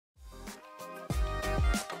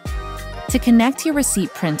To connect your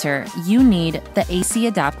receipt printer, you need the AC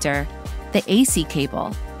adapter, the AC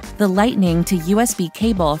cable, the Lightning to USB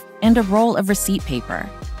cable, and a roll of receipt paper.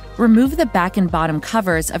 Remove the back and bottom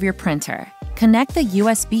covers of your printer. Connect the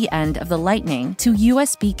USB end of the Lightning to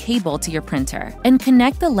USB cable to your printer, and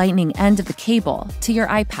connect the Lightning end of the cable to your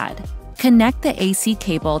iPad. Connect the AC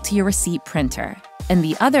cable to your receipt printer, and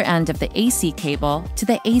the other end of the AC cable to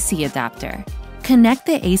the AC adapter. Connect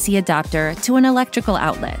the AC adapter to an electrical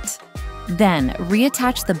outlet. Then,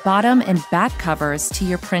 reattach the bottom and back covers to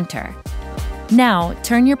your printer. Now,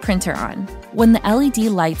 turn your printer on. When the LED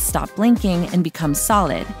lights stop blinking and become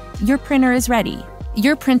solid, your printer is ready.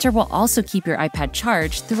 Your printer will also keep your iPad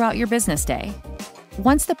charged throughout your business day.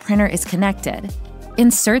 Once the printer is connected,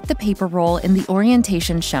 insert the paper roll in the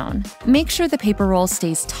orientation shown. Make sure the paper roll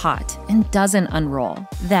stays taut and doesn't unroll.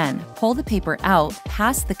 Then, pull the paper out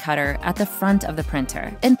past the cutter at the front of the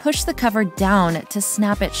printer and push the cover down to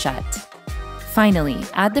snap it shut. Finally,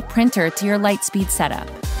 add the printer to your Lightspeed setup.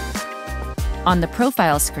 On the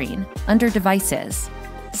profile screen, under Devices,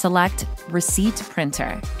 select Receipt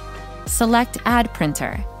Printer. Select Add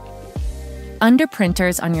Printer. Under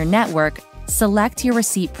Printers on your network, select your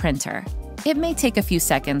receipt printer. It may take a few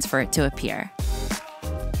seconds for it to appear.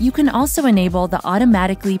 You can also enable the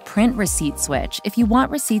Automatically Print Receipt switch if you want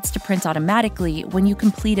receipts to print automatically when you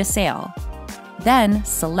complete a sale. Then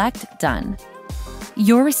select Done.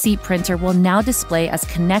 Your receipt printer will now display as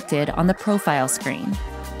connected on the profile screen.